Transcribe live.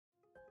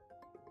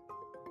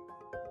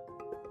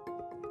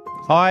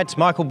Hi, it's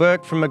Michael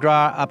Burke from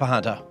McGrath Upper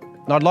Hunter,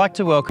 and I'd like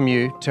to welcome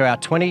you to our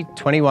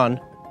 2021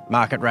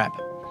 Market Wrap.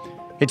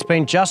 It's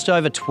been just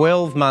over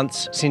 12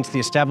 months since the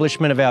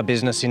establishment of our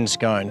business in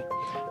Scone,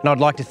 and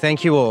I'd like to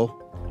thank you all,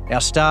 our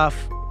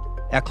staff,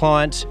 our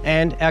clients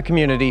and our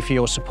community for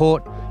your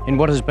support in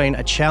what has been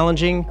a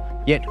challenging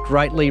yet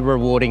greatly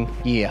rewarding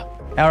year.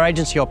 Our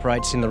agency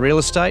operates in the real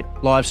estate,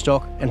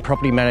 livestock and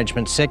property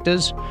management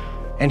sectors,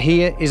 and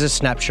here is a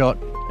snapshot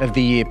of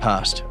the year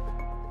past.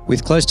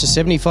 With close to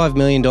 $75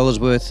 million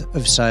worth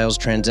of sales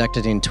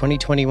transacted in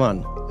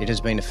 2021, it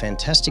has been a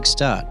fantastic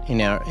start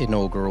in our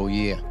inaugural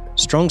year.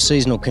 Strong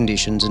seasonal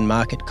conditions and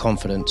market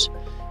confidence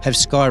have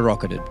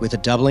skyrocketed, with a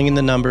doubling in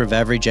the number of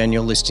average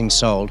annual listings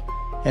sold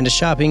and a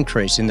sharp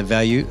increase in the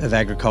value of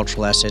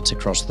agricultural assets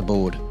across the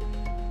board.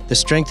 The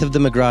strength of the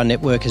McGrath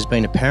network has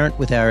been apparent,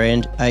 with our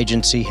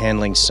agency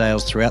handling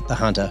sales throughout the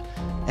Hunter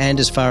and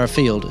as far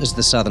afield as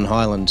the Southern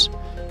Highlands,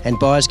 and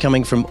buyers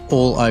coming from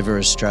all over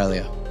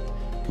Australia.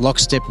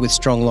 Lockstep with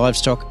strong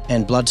livestock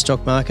and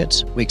bloodstock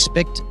markets, we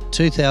expect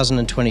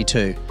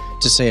 2022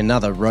 to see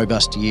another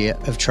robust year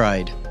of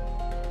trade.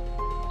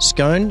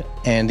 Scone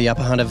and the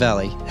Upper Hunter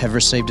Valley have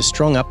received a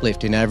strong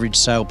uplift in average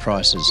sale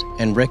prices,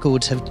 and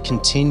records have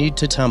continued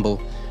to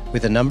tumble,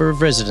 with a number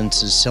of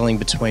residences selling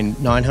between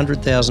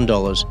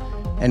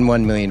 $900,000 and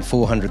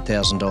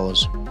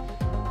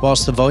 $1,400,000.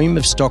 Whilst the volume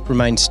of stock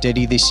remained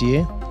steady this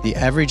year, the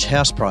average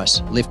house price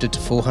lifted to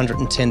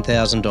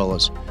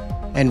 $410,000,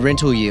 and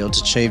rental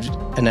yields achieved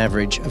an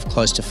average of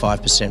close to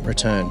 5%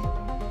 return.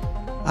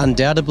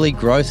 Undoubtedly,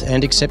 growth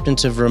and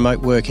acceptance of remote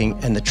working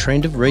and the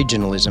trend of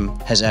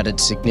regionalism has added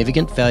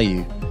significant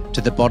value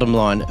to the bottom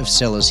line of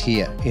sellers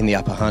here in the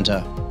Upper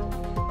Hunter.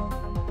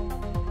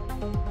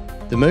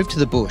 The move to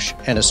the bush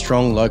and a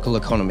strong local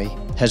economy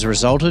has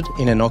resulted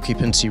in an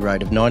occupancy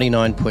rate of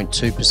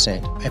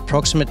 99.2%, an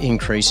approximate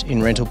increase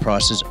in rental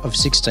prices of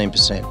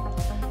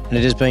 16%, and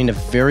it has been a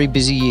very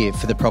busy year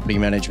for the property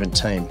management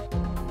team.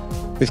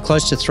 With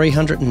close to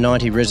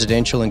 390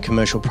 residential and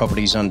commercial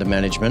properties under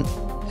management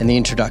and the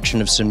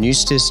introduction of some new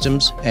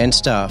systems and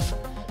staff,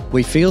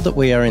 we feel that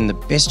we are in the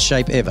best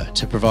shape ever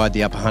to provide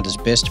the Upper Hunter's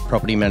best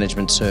property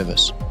management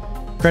service.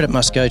 Credit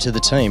must go to the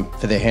team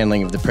for their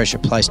handling of the pressure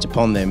placed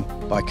upon them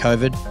by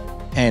COVID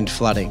and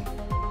flooding.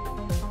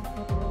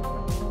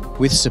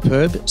 With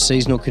superb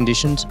seasonal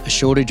conditions, a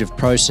shortage of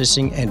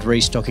processing and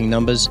restocking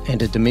numbers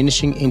and a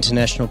diminishing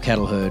international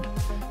cattle herd,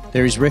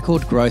 there is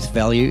record growth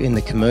value in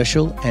the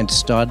commercial and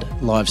stud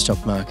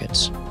livestock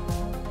markets.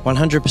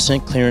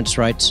 100% clearance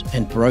rates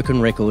and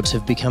broken records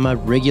have become a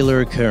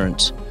regular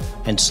occurrence,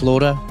 and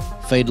slaughter,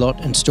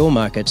 feedlot and store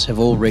markets have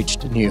all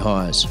reached new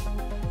highs.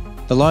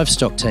 The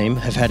livestock team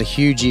have had a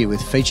huge year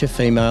with feature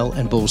female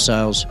and bull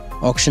sales,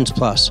 Auctions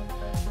Plus,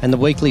 and the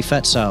weekly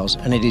fat sales,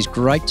 and it is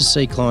great to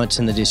see clients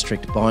in the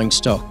district buying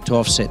stock to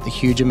offset the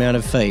huge amount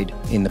of feed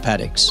in the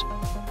paddocks.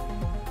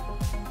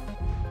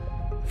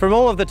 From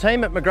all of the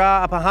team at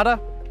McGrath Upper Hunter,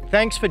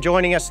 thanks for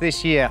joining us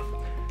this year,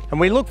 and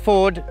we look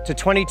forward to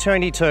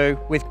 2022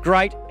 with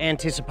great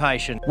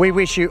anticipation. We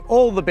wish you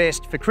all the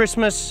best for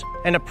Christmas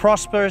and a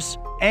prosperous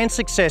and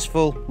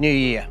successful new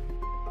year.